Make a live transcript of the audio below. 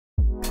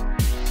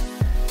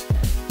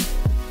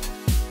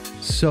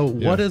So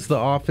what does the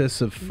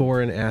Office of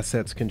Foreign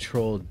Assets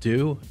Control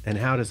do, and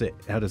how does it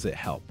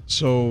help?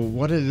 So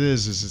what it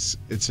is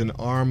it's an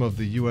arm of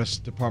the U.S.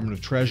 Department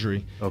of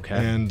Treasury. Okay.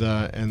 And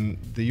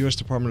the U.S.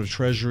 Department of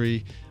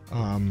Treasury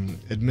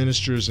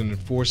administers and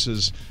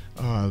enforces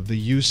the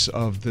use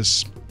of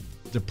this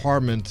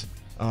department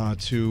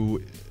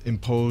to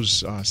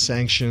impose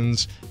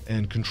sanctions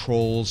and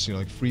controls,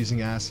 like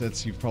freezing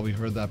assets. You've probably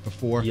heard that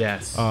before.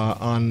 Yes.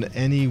 On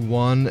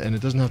anyone, and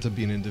it doesn't have to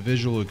be an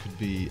individual. It could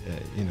be,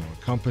 a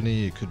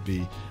company. It could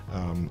be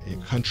a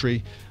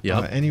country.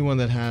 Yep. Anyone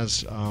that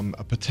has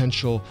a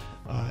potential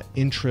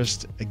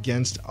interest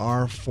against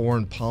our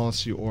foreign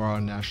policy or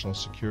our national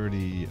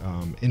security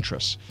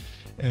interests.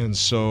 And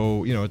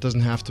so, it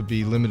doesn't have to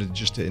be limited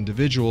just to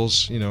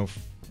individuals.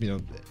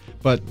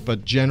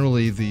 But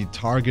generally the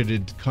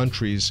targeted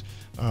countries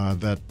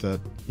that the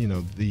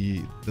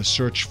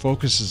search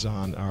focuses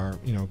on are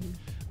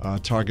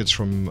targets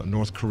from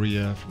North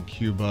Korea, from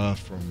Cuba,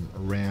 from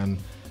Iran,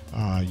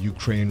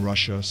 Ukraine,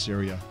 Russia,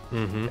 Syria,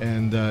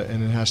 and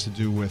it has to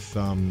do with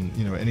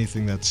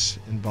anything that's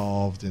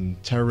involved in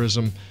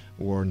terrorism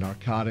or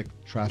narcotic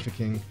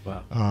trafficking.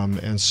 Wow.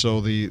 And so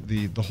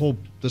the whole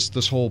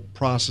this whole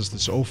process,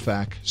 this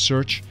OFAC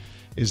search,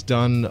 is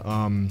done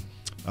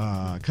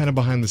kind of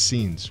behind the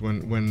scenes.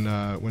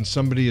 When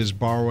somebody is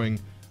borrowing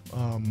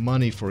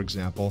money, for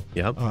example,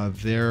 Yep.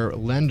 Their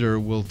lender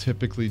will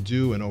typically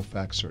do an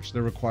OFAC search.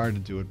 They're required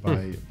to do it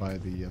by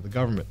the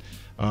government.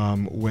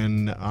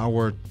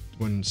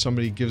 When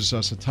somebody gives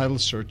us a title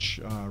search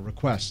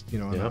request,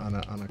 on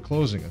a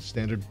closing, a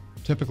standard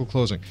typical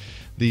closing,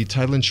 the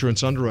title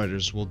insurance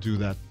underwriters will do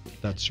that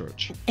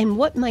search. And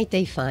what might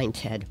they find,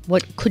 Ted?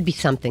 What could be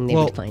something they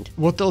would find?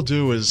 What they'll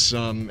do is,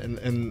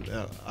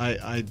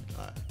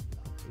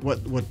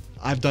 what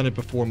I've done it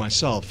before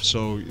myself.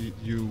 So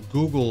you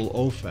Google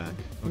OFAC,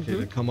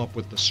 to come up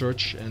with the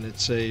search, and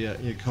it's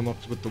you come up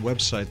with the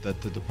website that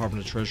the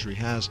Department of Treasury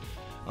has,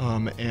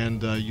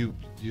 and you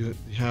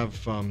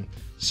have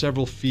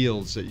several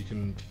fields that you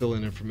can fill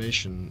in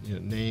information,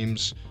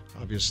 names,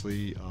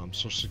 obviously,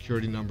 social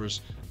security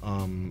numbers,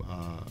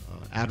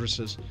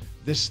 addresses.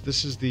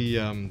 This is the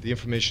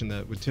information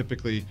that would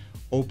typically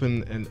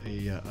open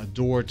a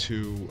door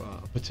to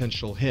a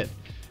potential hit.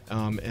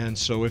 And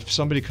so if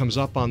somebody comes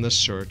up on this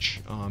search,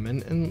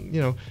 and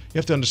you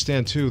have to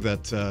understand too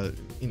that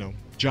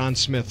John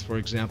Smith, for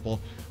example,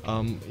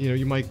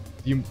 you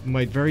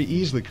might very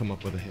easily come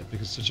up with a hit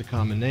because it's such a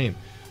common name.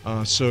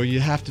 So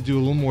you have to do a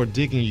little more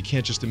digging. You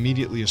can't just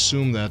immediately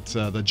assume that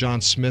the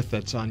John Smith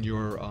that's on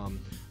your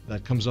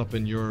that comes up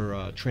in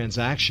your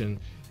transaction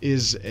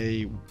is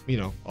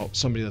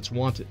somebody that's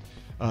wanted.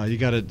 You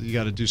got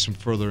to do some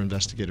further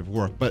investigative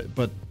work.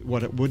 But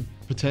what it would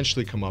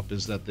potentially come up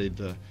is that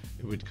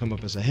it would come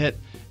up as a hit,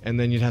 and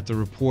then you'd have to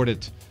report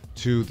it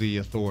to the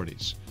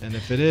authorities. And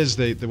if it is,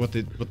 what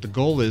the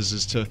goal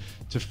is to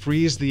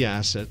freeze the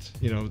asset.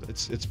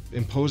 It's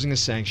imposing a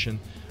sanction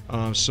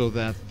so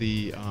that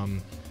the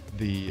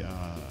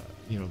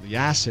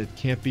asset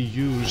can't be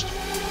used